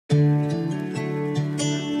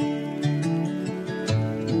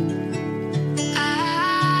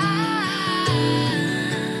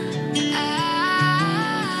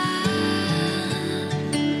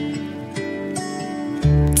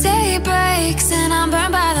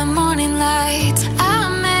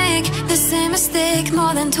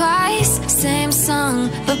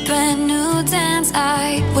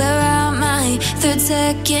inside. Where am I? Third,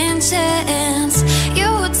 second chance.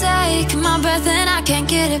 You take my breath and I can't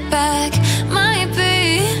get it back. Might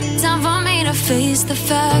be time for me to face the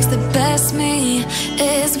facts. The best me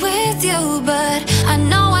is with you, but I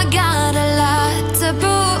know I got a lot to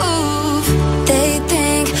prove. They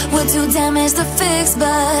think we're too damaged to fix,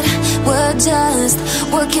 but we're just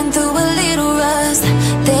working through a little rust.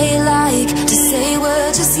 They like to say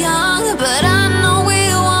we're just young, but I know we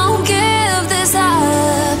won't give this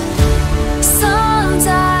up.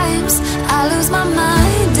 Sometimes I lose my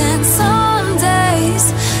mind, and some days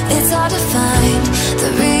it's hard to find the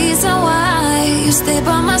reason why you stay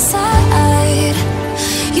by my side.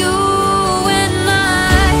 You and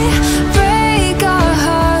I break our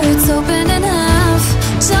hearts open in half,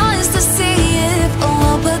 just to see if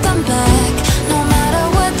we'll put them back. No matter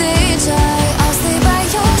what they try, I'll stay by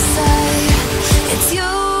your side. It's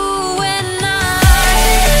you and I.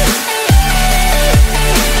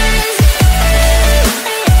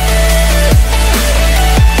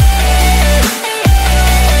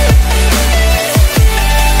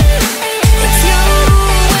 It's you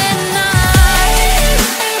and I.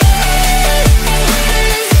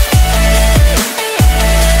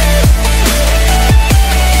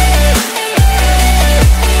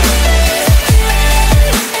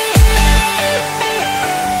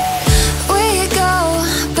 We go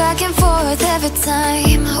back and forth every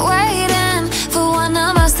time, waiting for one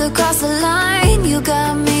of us to cross the line. You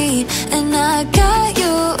got me and I got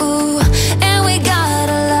you, and we got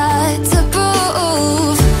a lot to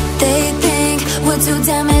prove. They think we're too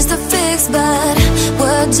damaged to fix, but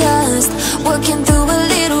we're just working through a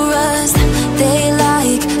little rust. They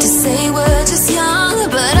like to say we're just young,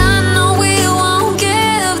 but I know we won't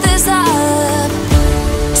give this up.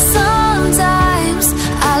 Sometimes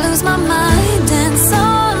I lose my mind, and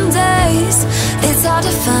some days it's hard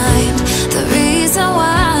to find the reason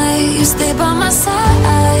why you stay by my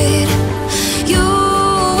side. You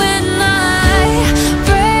and I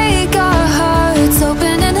break our hearts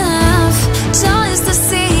open in half, just to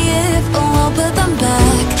see if we'll put them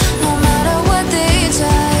back. No matter what they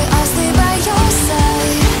try, I'll stay by your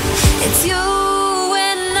side. It's you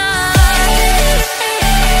and I.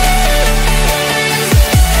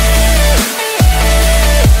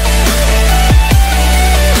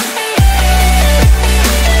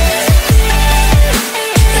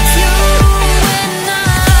 It's you and I. It's you and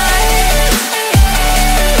I.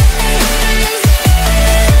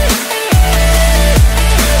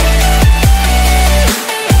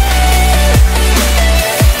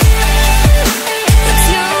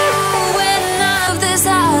 Of this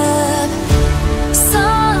up.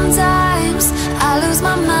 Sometimes I lose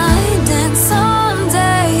my mind, and some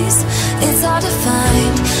days it's hard to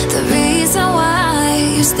find the reason why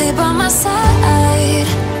you stay by my side.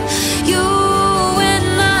 You and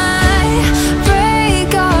I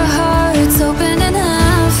break our hearts open in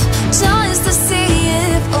half, just to see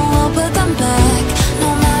if we'll put them back. No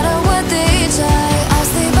matter what they try, I'll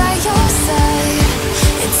stay by your side.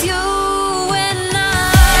 It's you and I.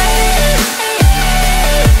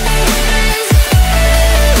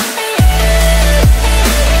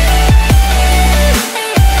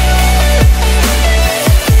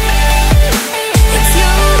 It's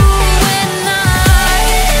you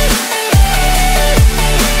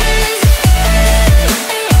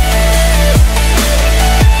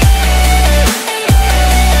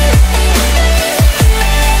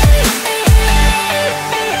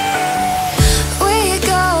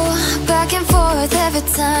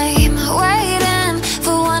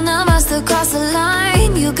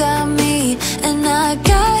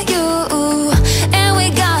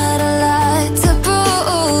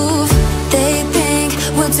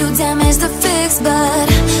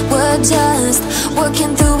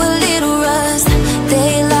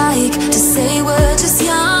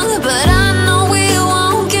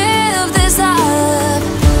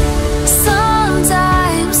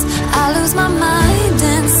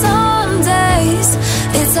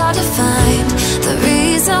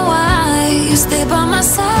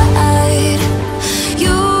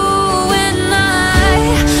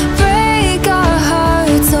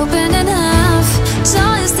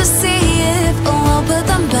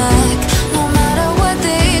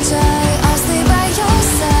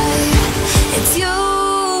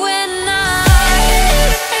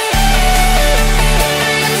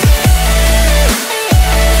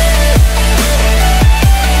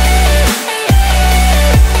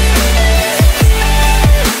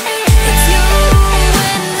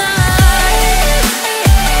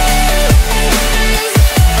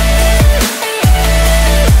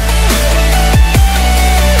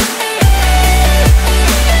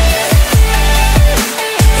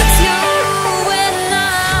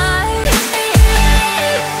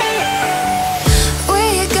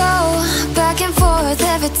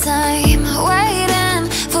time, waiting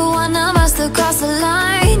for one of us to cross the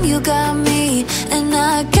line. You got me and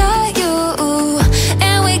I got you,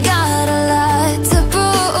 and we got a lot to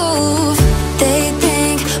prove. They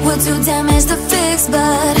think we're too damaged to fix,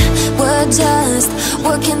 but we're just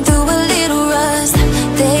working through a little rust.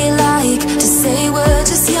 They like to say we're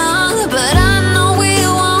just young, but I know we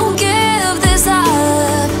won't give this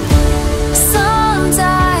up.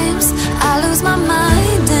 Sometimes I lose my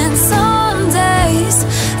mind, and some days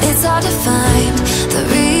it's hard to find the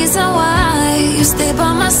reason why you stay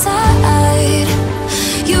by my side.